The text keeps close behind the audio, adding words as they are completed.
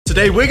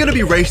Today, we're going to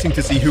be racing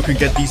to see who can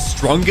get the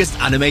strongest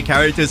anime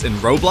characters in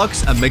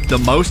Roblox and make the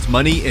most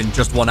money in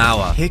just 1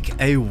 hour. Pick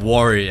a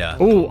warrior.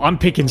 Oh, I'm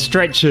picking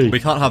Stretchy.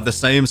 We can't have the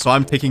same, so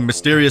I'm picking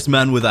Mysterious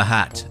Man with a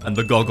hat and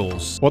the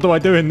goggles. What do I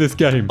do in this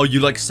game? Oh, you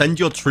like send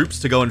your troops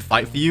to go and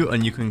fight for you,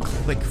 and you can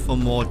click for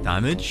more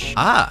damage?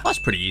 Ah, that's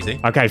pretty easy.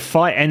 Okay,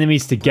 fight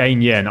enemies to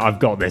gain yen. I've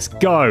got this.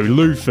 Go,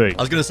 Luffy. I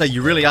was going to say,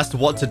 you really asked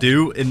what to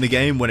do in the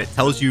game when it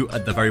tells you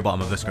at the very bottom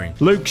of the screen.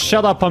 Luke,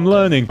 shut up. I'm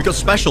learning. We got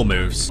special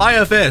moves.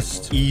 Fire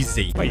Fist. Easy.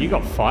 Wait, you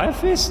got Fire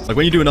Fist? Like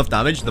when you do enough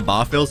damage, the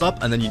bar fills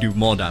up, and then you do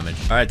more damage.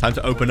 All right, time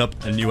to open up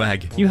a new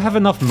egg. You have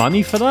enough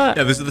money for that?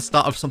 Yeah, this is the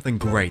start of something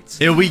great.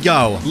 Here we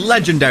go.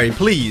 Legendary,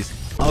 please.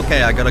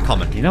 Okay, I got a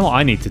comment. You know what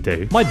I need to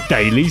do? My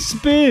daily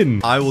spin.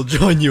 I will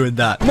join you in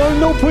that.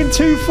 No,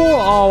 0.24.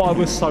 Oh, I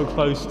was so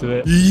close to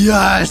it.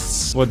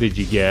 Yes! What did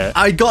you get?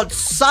 I got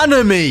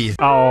Sanemi!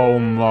 Oh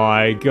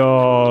my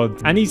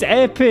god. And he's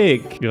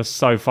epic. You're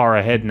so far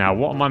ahead now.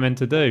 What am I meant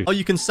to do? Oh,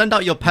 you can send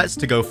out your pets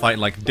to go fight,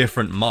 like,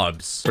 different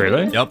mobs.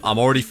 Really? Yep, I'm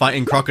already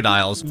fighting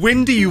crocodiles.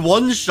 Windy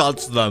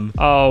one-shots them.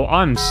 Oh,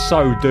 I'm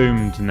so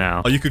doomed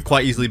now. Oh, you could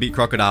quite easily beat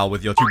Crocodile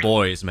with your 2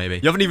 boys, maybe.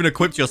 You haven't even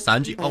equipped your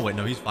Sanji. Oh, wait,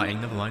 no, he's fighting.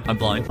 Never mind. I'm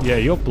blind. Yeah,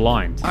 you're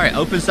blind. All right,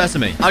 open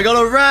sesame. I got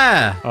a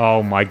rare.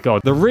 Oh my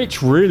god. The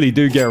rich really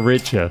do get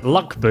richer.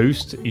 Luck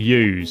boost,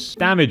 use.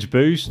 Damage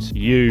boost,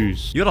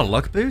 use. You got a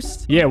luck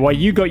boost? Yeah, well,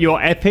 you got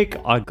your epic.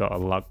 I got a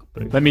luck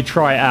boost. Let me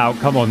try it out.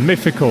 Come on,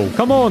 mythical.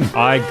 Come on.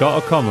 I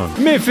got a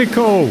common.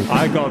 Mythical.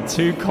 I got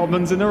 2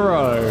 commons in a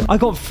row. I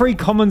got 3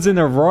 commons in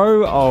a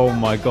row. Oh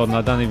my god, and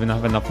I don't even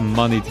have enough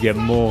money to get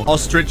more.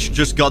 Ostrich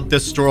just got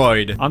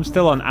destroyed. I'm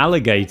still on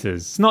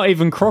alligators. It's not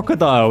even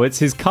crocodile. It's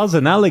his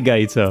cousin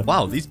alligator.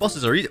 Wow, these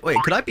bosses are easy. Wait,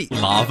 could I beat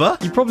lava?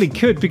 You probably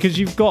could because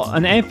you've got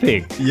an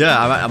epic.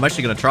 Yeah, I'm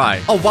actually going to try.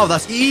 Oh, wow,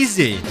 that's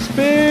easy.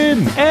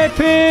 Spin.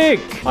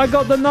 Epic. I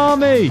got the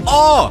Nami.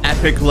 Oh,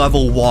 epic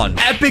level 1.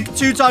 Epic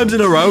 2 times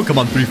in a row. Come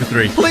on, 3 for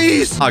 3.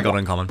 Please. I got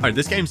uncommon. All right,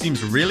 this game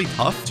seems really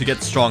tough to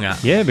get strong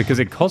at. Yeah, because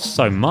it costs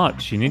so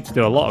much. You need to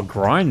do a lot of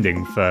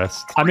grinding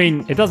first. I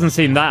mean, it doesn't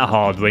seem that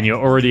hard when you're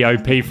already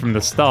OP from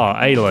the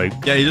start, eh, Luke?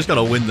 Yeah, you just got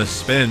to win the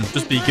spin.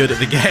 Just be good at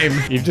the game.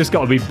 You've just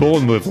got to be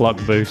born with luck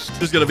boost.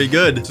 Just got to be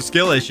good. It's a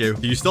skill issue.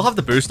 Do you still have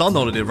the boost on,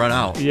 or did it run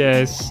out?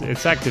 Yes,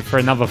 it's active for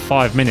another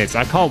 5 minutes.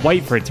 I can't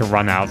wait for it to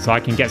run out so I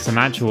can get some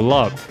actual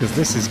luck, because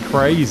this is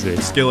crazy.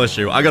 Skill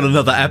issue. I got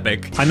another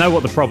epic. I know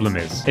what the problem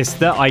is. It's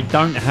that I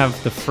don't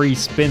have the free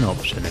spin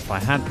option. If I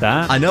had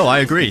that... I know, I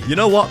agree. You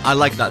know what? I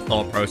like that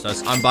thought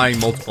process. I'm buying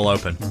multiple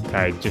open.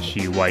 Okay, just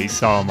you wait.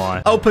 So am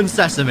I. Open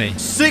sesame.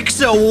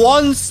 6 at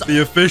once?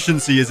 The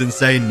efficiency is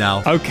insane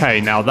now. Okay,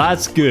 now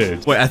that's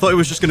good. Wait, I thought it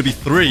was just going to be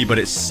 3, but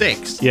it's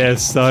 6. Yeah,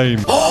 same.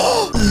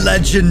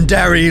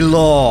 Legendary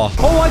lore.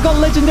 Oh, I got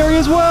legendary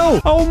as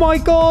well. Oh my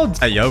god.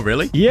 Hey, yo,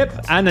 really?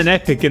 Yep, and an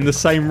epic in the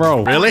same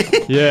roll. Really?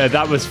 Yeah,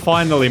 that was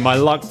finally my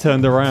luck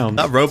turned around.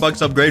 That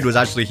Robux upgrade was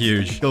actually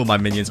huge. Kill my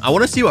minions. I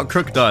want to see what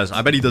Crook does.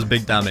 I bet he does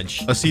big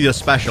damage. Let's see the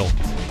special.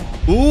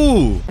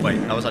 Ooh. Wait,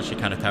 that was actually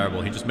kind of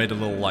terrible. He just made a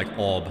little, like,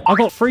 orb. I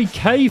got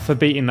 3k for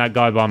beating that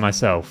guy by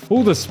myself.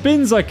 All the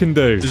spins I can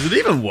do. Is it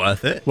even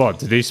worth it? What,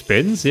 to do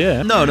spins?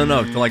 Yeah. No. To,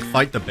 like,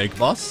 fight the big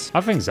boss?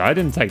 I think so. It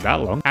didn't take that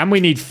long. And we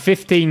need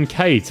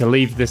 15k to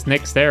leave this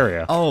next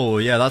area. Oh,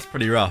 yeah, that's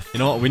pretty rough. You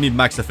know what? We need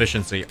max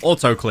efficiency.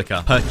 Auto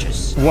clicker.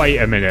 Purchase. Wait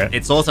a minute.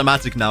 It's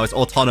automatic now. It's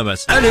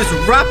autonomous. And it's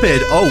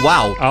rapid. Oh,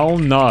 wow. Oh,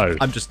 no.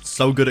 I'm just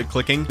so good at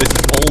clicking. This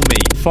is all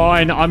me.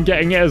 Fine. I'm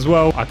getting it as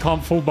well. I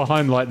can't fall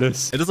behind like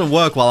this. It doesn't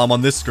work while I'm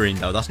on this screen,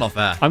 though. That's not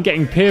fair. I'm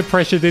getting peer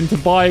pressured into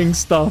buying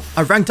stuff.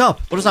 I ranked up.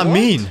 What does that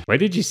mean? Where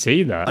did you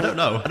see that? I don't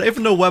know. I don't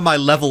even know where my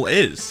level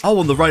is. Oh,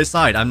 on the right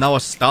side. I'm now a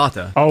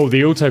starter. Oh,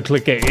 the auto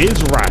clicker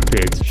is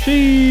rapid.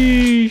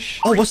 Sheesh.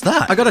 Oh, what's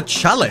that? I got a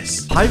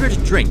chalice.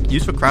 Pirate drink.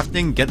 Used for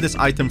crafting. Get this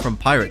item from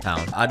Pirate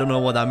Town. I don't know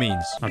what that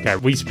means. Okay,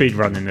 we speed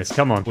running this.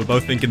 Come on. We're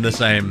both thinking the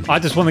same. I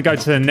just want to go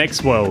to the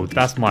next world.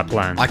 That's my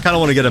plan. I kind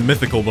of want to get a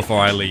mythical before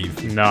I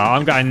leave. No,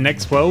 I'm going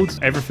next world.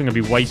 Everything will be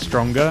way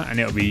stronger, and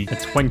it'll be a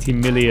 20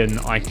 million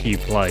IQ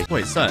play.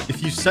 Wait, sir.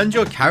 If you send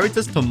your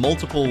characters to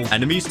multiple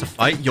enemies to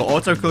fight, your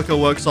auto clicker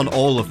works on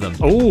all of them.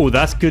 Oh,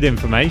 that's good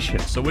information.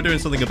 So we're doing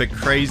something a bit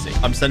crazy.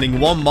 I'm sending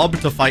 1 mob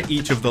to fight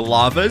each of the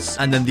lavas,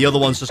 and then the other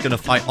one's just going to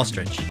fight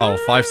Ostrich. Oh,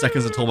 5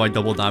 seconds until my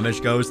double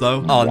damage goes,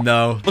 though. Oh,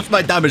 no. Looks like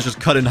my damage just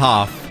cut in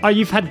half. Oh,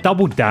 you've had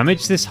double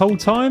damage this whole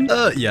time?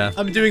 Yeah.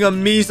 I'm doing a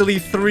measly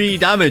 3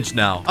 damage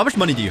now. How much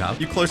money do you have?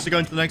 You close to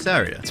going to the next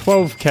area?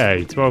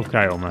 12k.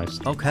 12k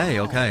almost. Okay.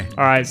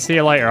 All right, see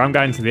you later. I'm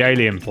going to the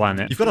alien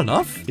planet. You've got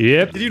enough?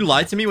 Yep. Did you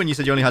lie to me when you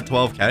said you only had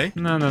 12k?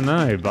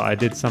 No, but I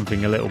did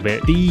something a little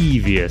bit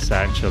devious,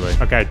 actually.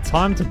 Okay,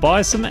 time to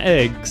buy some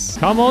eggs.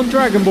 Come on,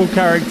 Dragon Ball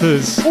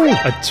characters. Ooh,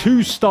 a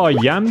 2-star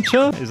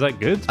Yamcha? Is that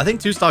good? I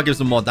think 2-star gives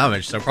them more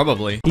damage, so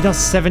probably. He does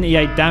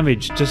 78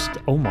 damage, just...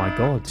 Oh my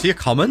god. Is he a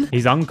common?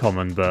 He's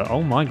uncommon, but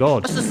oh my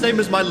god. That's the same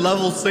as my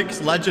level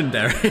 6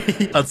 legendary.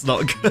 That's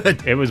not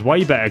good. It was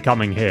way better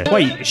coming here.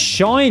 Wait,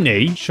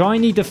 shiny?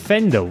 Shiny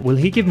defender. Will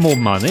he give more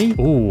money?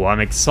 Ooh, I'm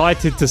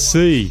excited to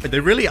see. easy. They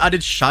really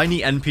added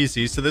shiny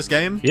NPCs to this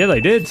game. Yeah,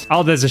 they did.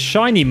 Oh, there's a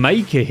shiny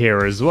maker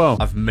here as well.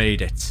 I've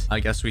made it. I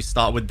guess we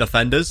start with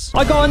defenders.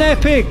 I got an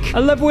epic. A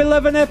level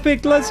 11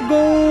 epic. Let's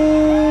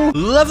go.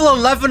 Level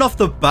 11 off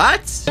the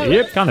bat?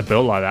 Yep, kind of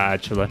built like that,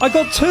 actually. I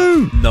got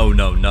 2. No,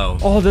 no, no.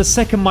 Oh, the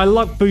second my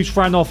luck boost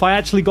ran off, I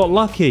actually got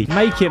lucky.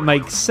 Make it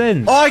make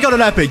sense. Oh, I got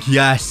an epic.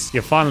 Yes.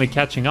 You're finally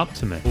catching up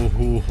to me.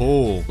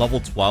 Ooh, level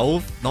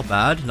 12. Not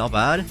bad, not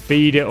bad.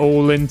 Feed it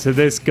all into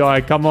this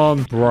guy. Come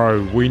on.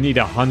 Bro, we need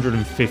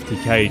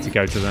 150k to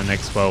go to the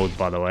next world,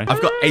 by the way.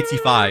 I've got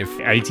 85.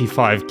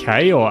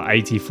 85k or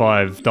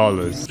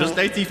 $85? Just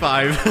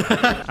 85.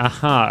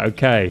 Aha,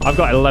 okay. I've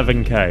got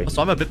 11k.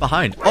 So I'm a bit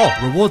behind. Oh,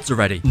 rewards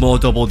already. More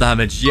double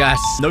damage. Yes.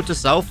 Note to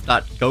self,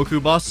 that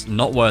Goku boss,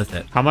 not worth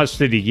it. How much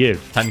did he give?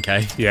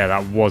 10k. Yeah,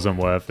 that wasn't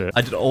worth it.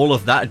 I did all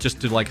of that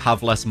just to like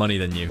have less money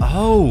than you.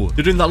 Oh,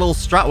 you're doing that little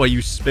strat where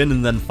you spin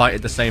and then fight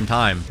at the same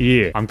time.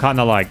 Yeah, I'm kind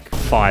of like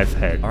 5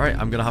 head. All right,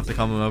 I'm gonna have to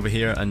come over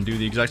here and do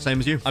the exact same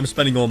as you. I'm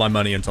spending all my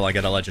money until I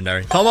get a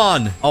legendary. Come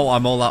on. Oh,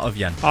 I'm all out of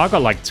yen. Oh, I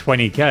got like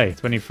 20k,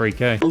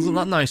 23k. Wasn't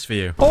that nice for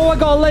you? Oh, I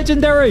got a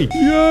legendary.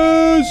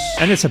 Yes.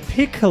 And it's a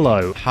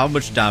Piccolo. How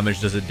much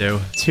damage does it do?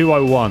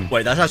 201.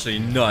 Wait, that's actually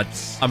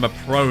nuts. I'm a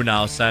pro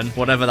now, Sen.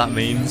 Whatever that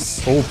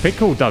means. Oh,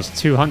 Piccolo does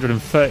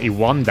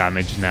 231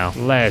 damage now.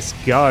 Let's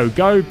go.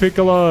 Go,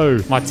 Piccolo.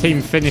 My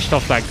team finished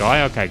off that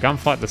guy. Okay, go and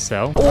fight the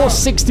cell. Oh,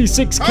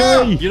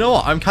 66k. You know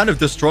what? I'm kind of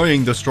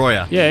destroying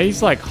Destroyer. Yeah,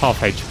 he's like half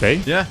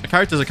HP. Yeah, the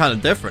characters are kind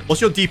of different.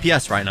 What's your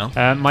DPS right now?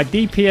 My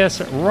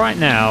DPS right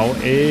now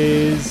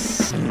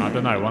is... I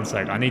don't know. One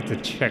sec. I need to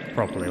check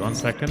properly. 1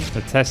 second.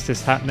 The test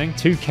is happening.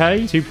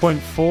 2k,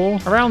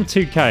 2.4, around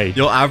 2k.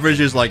 Your average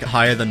is like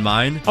higher than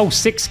mine. Oh,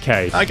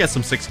 6k. I get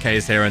some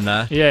 6Ks here and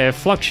there. Yeah, it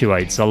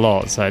fluctuates a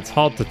lot, so it's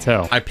hard to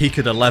tell. I peak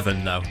at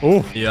 11 though.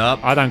 Oh, Yep.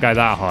 I don't go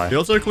that high. The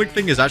auto-click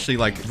thing is actually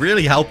like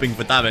really helping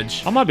for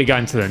damage. I might be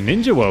going to the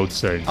Ninja World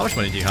soon. How much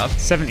money do you have?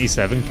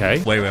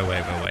 77k. Wait.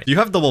 Do you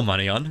have double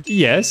money on?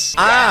 Yes.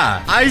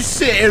 Ah, I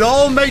see. It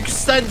all makes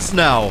sense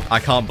now. I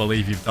can't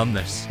believe you've done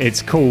this.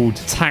 It's called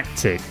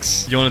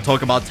tactics. You want to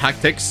talk about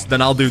tactics?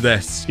 Then I'll do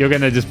this. You're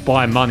going to just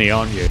buy money,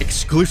 aren't you?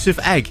 Exclusive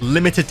egg.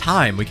 Limited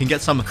time. We can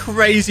get some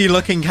crazy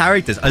looking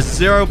characters. A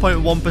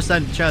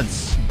 0.1%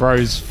 chance.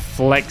 Bro's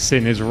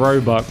flexing his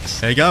Robux.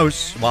 There he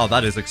goes. Wow,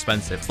 that is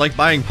expensive. It's like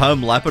buying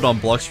Perm Leopard on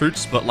Blox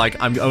Fruits, but like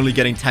I'm only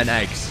getting 10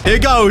 eggs. Here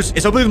goes.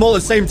 Is opening them all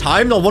at the same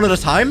time, not one at a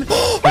time?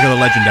 I got a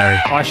legendary.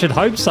 I should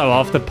hope so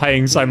after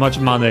paying so much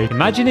money.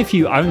 Imagine if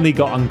you only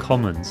got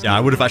uncommons. Yeah,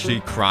 I would have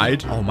actually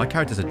cried. Oh, my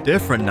characters are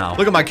different now.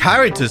 Look at my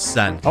characters,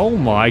 Sen. Oh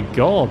my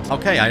god.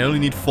 Okay, I only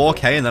need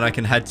 4k and then I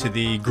can head to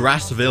the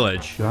grass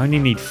village. You only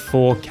need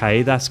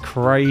 4k? That's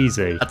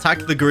crazy.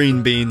 Attack the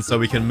green bean so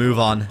we can move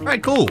on. All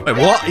right, cool. Wait,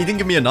 what? You didn't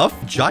give me enough?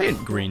 Giant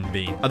green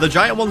bean. Are the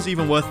giant ones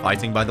even worth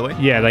fighting, by the way?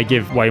 Yeah, they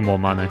give way more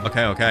money.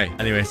 Okay.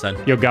 Anyway, Sen.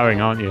 You're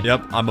going, aren't you?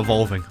 Yep, I'm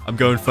evolving. I'm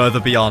going further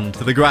beyond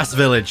to the grass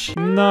village.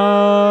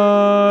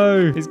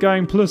 No! He's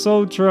going plus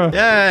ultra.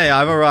 Yay,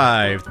 I've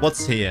arrived.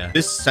 What's here?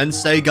 This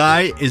sensei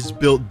guy is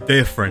built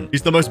different.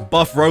 He's the most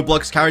buff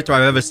Roblox character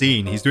I've ever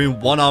seen. He's doing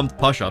one-armed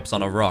push-ups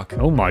on a rock.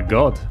 Oh my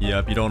god.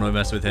 Yep, you don't want to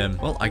mess with him.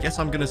 Well, I guess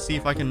I'm gonna see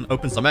if I can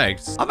open some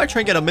eggs. I might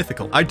try and get a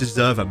mythical. I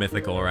deserve a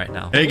mythical right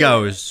now. Here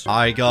goes.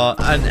 I got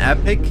an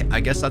epic. I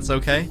guess that's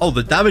okay. Oh,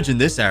 the damage in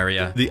this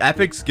area. The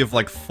epics give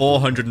like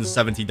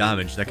 470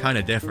 damage. They're kind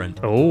of different.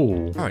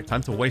 Oh. All right,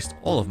 time to waste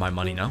all of my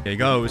money now. Here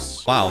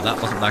goes. Wow,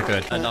 that wasn't that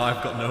good. And now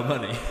I've got no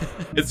money.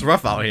 It's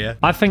rough out here.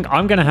 I think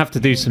I'm going to have to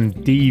do some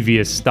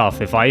devious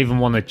stuff if I even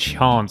want a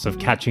chance of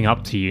catching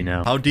up to you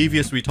now. How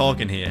devious we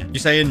talking here? You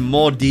saying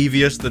more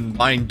devious than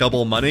buying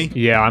double money?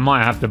 Yeah, I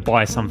might have to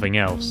buy something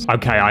else.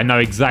 Okay, I know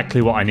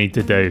exactly what I need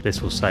to do.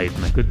 This will save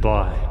me.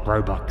 Goodbye,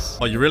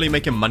 Robux. Are you really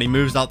making money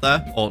moves out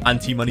there? Or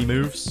anti-money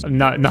moves?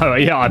 No,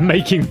 yeah, I'm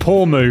making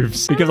poor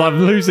moves because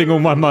I'm losing all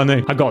my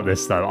money. I got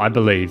this, though. I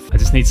believe. I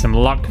just need some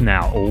luck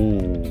now.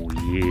 Oh,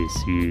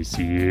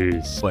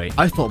 yes. Wait,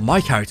 I thought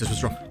my characters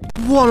was wrong.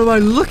 What am I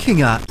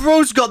looking at?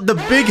 Bro's got the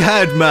big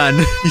head, man.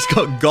 He's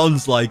got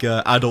Gon's like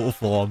adult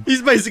form.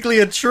 He's basically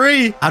a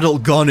tree.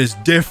 Adult Gon is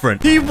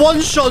different. He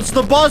one-shots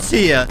the boss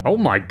here. Oh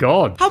my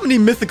god. How many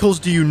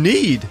mythicals do you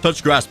need?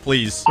 Touch grass,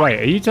 please. Wait,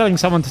 are you telling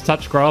someone to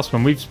touch grass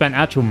when we've spent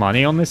actual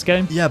money on this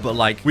game? Yeah, but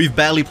like, we've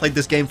barely played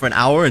this game for an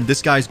hour and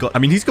this guy's got... I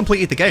mean, he's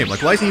completed the game.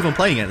 Like, why is he even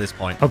playing it at this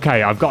point?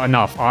 Okay, I've got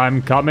enough.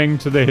 I'm coming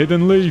to the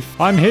hidden leaf.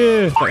 I'm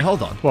here. Wait,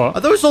 hold on. What?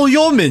 Are those all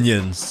your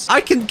minions?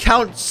 I can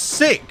count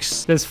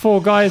 6. There's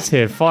 4 guys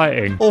here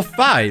fighting. Or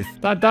 5.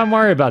 Don't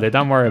worry about it.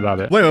 Don't worry about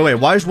it. Wait.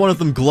 Why is one of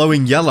them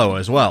glowing yellow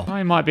as well? Oh,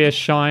 it might be a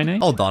shiny.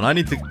 Hold on. I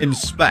need to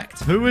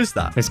inspect. Who is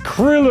that? It's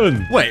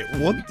Krillin. Wait,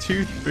 1,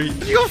 2, 3.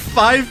 You got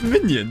 5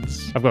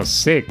 minions. I've got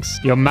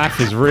 6. Your math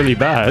is really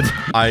bad.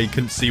 I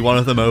can see one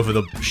of them over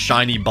the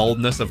shiny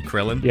boldness of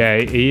Krillin.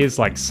 Yeah, he is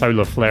like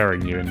solar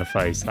flaring you in the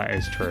face. That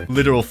is true.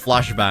 Literal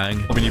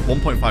flashbang. We need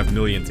 1.5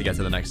 million to get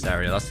to the next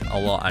area. That's a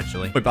lot,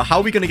 actually. Wait, but how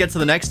are we going to get to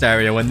the next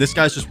area when this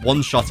guy's just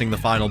one-shotting the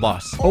final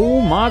boss?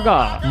 Oh my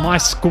Saga. My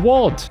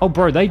squad. Oh,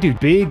 bro, they do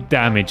big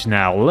damage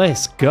now.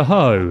 Let's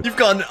go. You've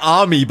got an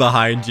army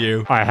behind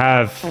you. I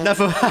have.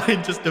 Never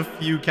mind just a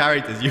few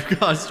characters. You've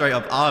got a straight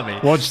up army.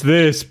 Watch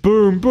this.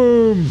 Boom,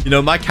 boom. You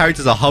know, my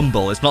characters are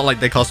humble. It's not like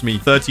they cost me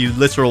 30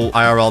 literal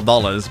IRL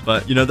dollars,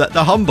 but, you know,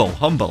 they're humble.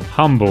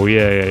 Humble,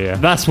 yeah.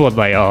 That's what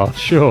they are,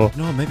 sure.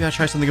 No, maybe I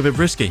try something a bit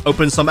risky.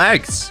 Open some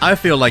eggs. I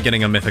feel like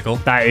getting a mythical.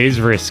 That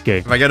is risky.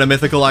 If I get a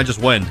mythical, I just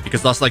win,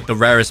 because that's like the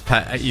rarest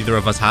pet either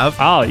of us have.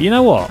 Oh, you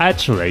know what?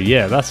 Actually,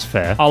 yeah, that's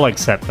fair. I'll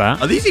accept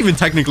that. Are these even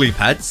technically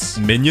pets?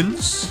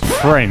 Minions?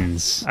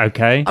 Friends,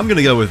 okay? I'm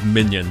gonna go with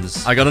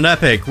minions. I got an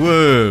epic.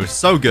 Woo,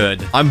 so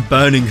good. I'm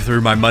burning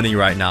through my money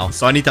right now,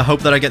 so I need to hope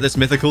that I get this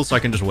mythical so I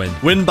can just win.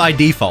 Win by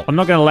default. I'm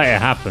not gonna let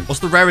it happen. What's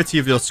the rarity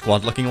of your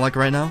squad looking like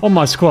right now? On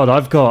my squad,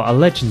 I've got a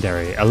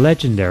legendary,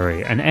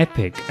 an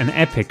epic,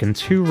 and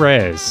 2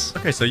 rares.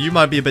 Okay, so you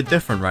might be a bit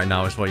different right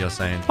now is what you're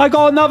saying. I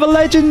got another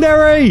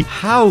legendary!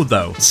 How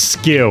though?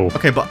 Skill.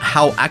 Okay, but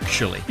how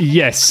actually?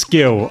 Yes,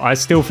 skill. I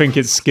still think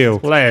it's skill.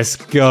 Let's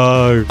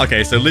go.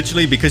 Okay, so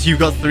literally because you've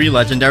got 3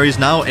 legendaries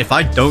now, if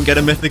I don't get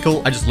a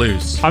mythical, I just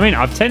lose. I mean,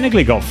 I've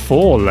technically got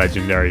 4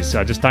 legendaries,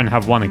 I just don't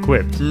have 1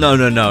 equipped. No.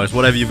 It's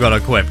whatever you've got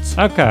equipped.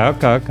 Okay.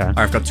 Alright,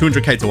 I've got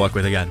 200k to work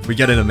with again. We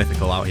get in a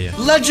mythical out here.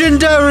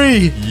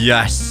 Legendary!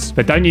 Yes.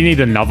 But don't you need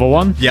another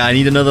one? Yeah, I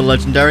need another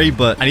legendary,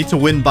 but I need to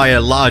win by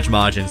a large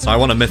margin, so I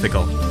want a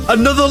mythical.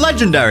 Another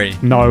legendary!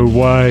 No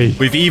way.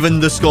 We've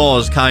evened the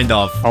scores, kind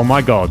of. Oh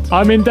my god.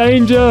 I'm in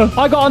danger.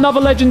 I got another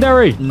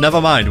legendary.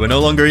 Never mind, we're no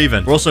longer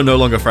even. We're also no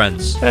longer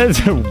friends.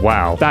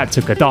 Wow, that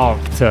took a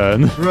dark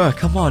turn. Bruh,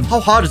 come on. How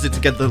hard is it to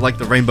get the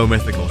rainbow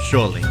mythical,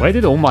 surely? Where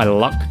did all my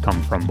luck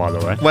come from, by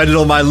the way? Where did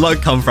all my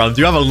luck come from?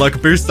 Do you have a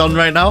luck boost on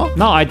right now?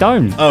 No, I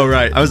don't. Oh,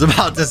 right. I was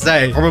about to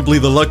say, probably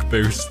the luck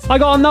boost. I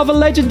got another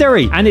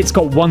legendary, and it's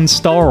got 1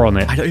 star on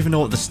it. I don't even know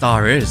what the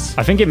star is.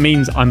 I think it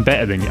means I'm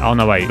better than you. Oh,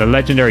 no, wait. The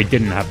legendary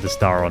didn't have the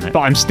star on it.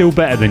 But I'm still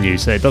better than you,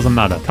 so it doesn't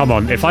matter. Come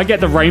on. If I get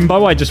the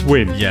rainbow, I just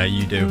win. Yeah,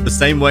 you do. The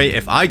same way,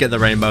 if I get the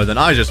rainbow, then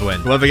I just win.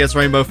 Whoever gets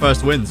rainbow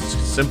first wins. It's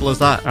simple as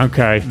that.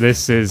 Okay,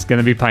 this is going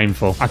to be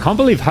painful. I can't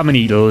believe how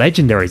many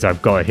legendaries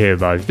I've got here,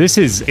 though. This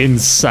is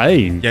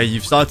insane. Yeah,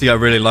 you've started to get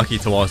really lucky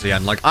towards the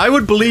end. Like, I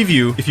would believe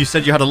you if you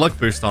said you had a luck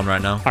boost on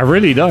right now. I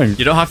really don't.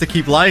 You don't have to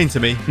keep lying to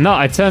me. No,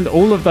 I turned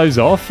all of those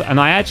off, and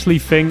I actually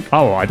think,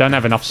 oh, I don't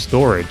have enough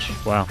storage.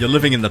 Wow. You're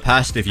living in the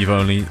past if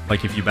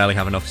if you barely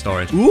have enough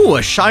storage. Ooh,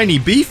 a shiny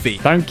beefy.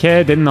 Don't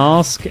care, didn't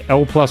ask.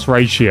 L+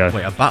 ratio.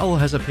 Wait, a battle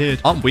has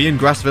appeared. Aren't we in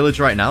Grass Village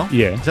right now?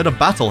 Yeah. He said a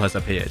battle has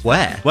appeared.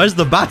 Where? Where's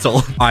the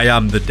battle? I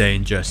am the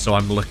danger, so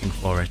I'm looking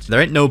for it.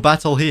 There ain't no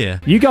battle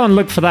here. You go and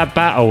look for that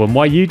battle, and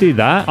while you do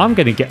that, I'm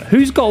gonna get...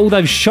 Who's got all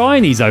those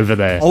shinies over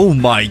there? Oh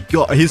my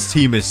god, his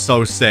team is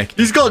so sick.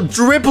 He's got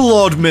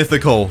Dripplord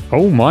mythical.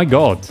 Oh my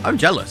god. I'm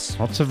jealous.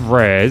 Lots of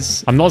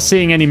rares. I'm not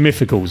seeing any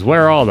mythicals.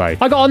 Where are they?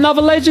 I got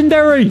another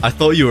legendary. I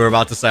thought you were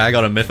about to say I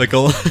got a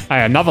mythical.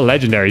 Hey, another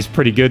legendary is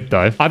pretty good,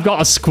 though. I've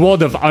got a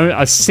squad of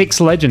 6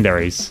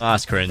 legendaries.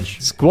 That's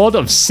cringe. Squad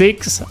of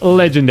 6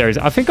 legendaries.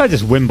 I think I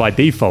just win by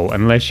default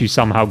unless you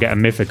somehow get a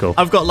mythical.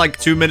 I've got like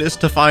 2 minutes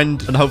to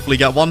find and hopefully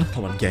get one.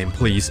 Come on, game,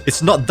 please.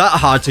 It's not that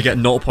hard to get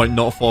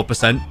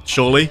 0.04%,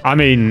 surely. I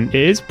mean, it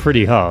is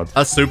pretty hard.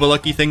 That super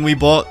lucky thing we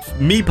bought,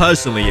 me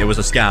personally, it was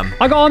a scam.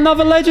 I got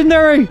another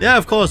legendary. Yeah,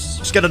 of course.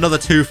 Just get another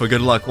 2 for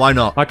good luck. Why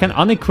not? I can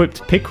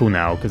unequipped Pickle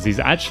now because he's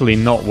actually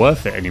not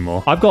worth it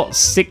anymore. I've got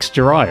 6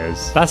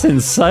 Jiraiya's. That's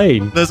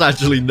insane. That's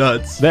actually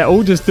nuts. They're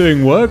all just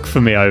doing work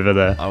for me over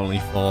there. Only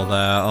 4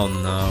 there. Oh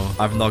no.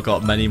 I've not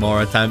got many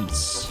more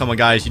attempts. Come on,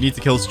 guys. You need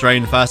to kill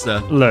Strain faster.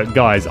 Look,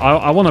 guys,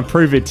 I want to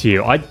prove it to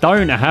you. I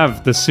don't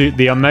have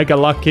the Omega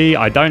Lucky.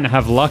 I don't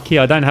have Lucky.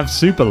 I don't have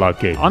Super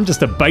Lucky. I'm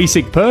just a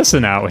basic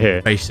person out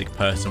here. Basic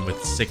person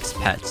with 6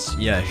 pets.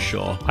 Yeah,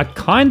 sure. I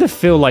kind of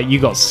feel like you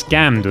got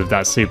scammed with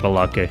that Super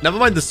Lucky. Never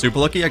mind the super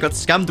lucky. I got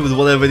scammed with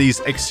whatever these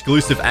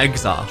exclusive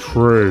eggs are.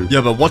 True.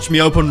 Yeah, but watch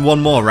me open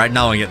one more right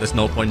now and get this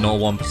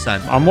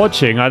 0.01%. I'm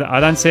watching. I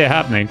don't see it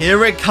happening.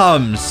 Here it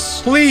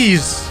comes.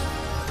 Please.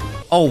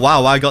 Oh,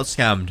 wow, I got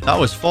scammed. That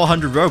was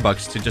 400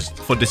 Robux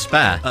for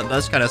despair.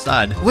 That's kind of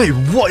sad. Wait,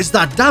 what is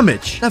that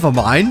damage? Never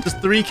mind. Just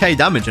 3k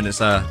damage and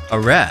it's a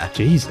rare.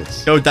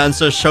 Jesus. Go,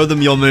 Dancer, show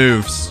them your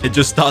moves. It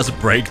just starts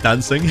break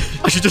dancing.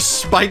 I should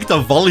just spiked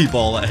a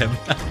volleyball at him.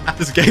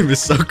 This game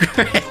is so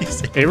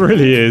crazy. It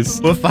really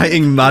is. We're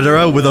fighting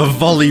Madara with a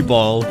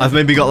volleyball. I've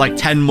maybe got like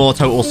 10 more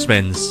total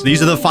spins.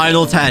 These are the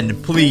final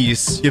 10.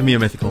 Please give me a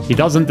mythical. He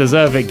doesn't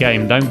deserve it,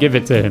 game. Don't give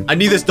it to him. I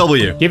need this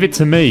W. Give it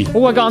to me.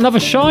 Oh, I got another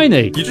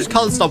shiny. You just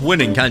can't stop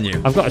winning, can you?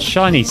 I've got a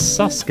shiny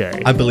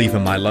Sasuke. I believe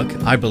in my luck.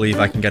 I believe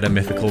I can get a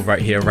mythical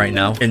right here, right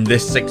now, in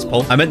this 6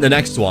 pull. I meant the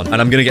next one,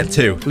 and I'm gonna get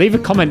 2. Leave a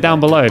comment down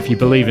below if you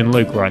believe in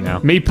Luke right now.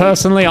 Me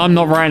personally, I'm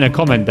not writing a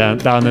comment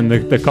down in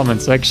the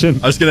comment section.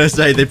 I was gonna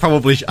say, they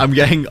probably I'm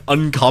getting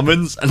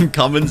uncommons and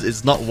commons.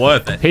 It's not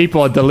worth it.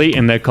 People are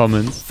deleting their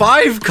comments.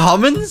 5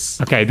 commons?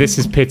 Okay, this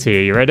is pity.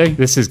 Are you ready?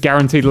 This is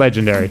guaranteed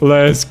legendary.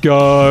 Let's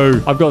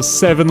go. I've got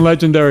 7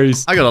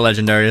 legendaries. I got a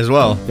legendary as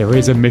well. There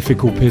is a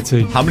mythical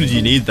pity. How many do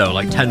you need, though? though?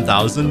 Like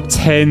 10,000?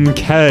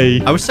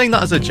 10k. I was saying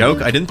that as a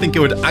joke. I didn't think it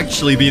would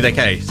actually be the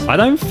case. I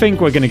don't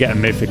think we're going to get a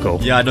mythical.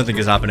 Yeah, I don't think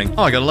it's happening.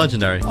 Oh, I got a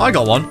legendary. Oh, I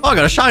got one. Oh, I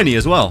got a shiny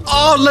as well.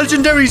 Oh,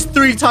 legendaries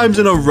 3 times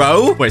in a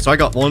row. Wait, so I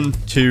got 1,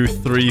 2,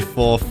 3,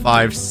 4,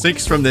 5,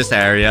 6 from this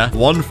area,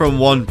 1 from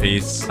One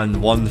Piece,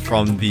 and 1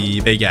 from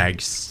the big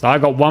eggs. So I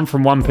got 1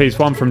 from One Piece,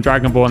 1 from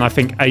Dragon Ball, and I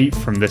think 8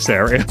 from this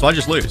area. So I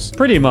just lose.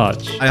 Pretty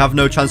much. I have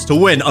no chance to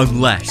win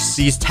unless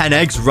these 10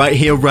 eggs right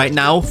here, right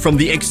now, from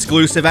the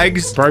exclusive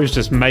eggs. Bro's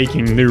just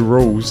making new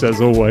rules,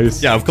 as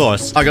always. Yeah, of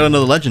course. I got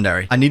another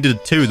legendary. I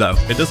needed 2, though.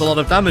 It does a lot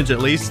of damage, at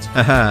least.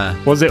 Haha.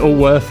 Was it all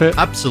worth it?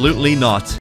 Absolutely not.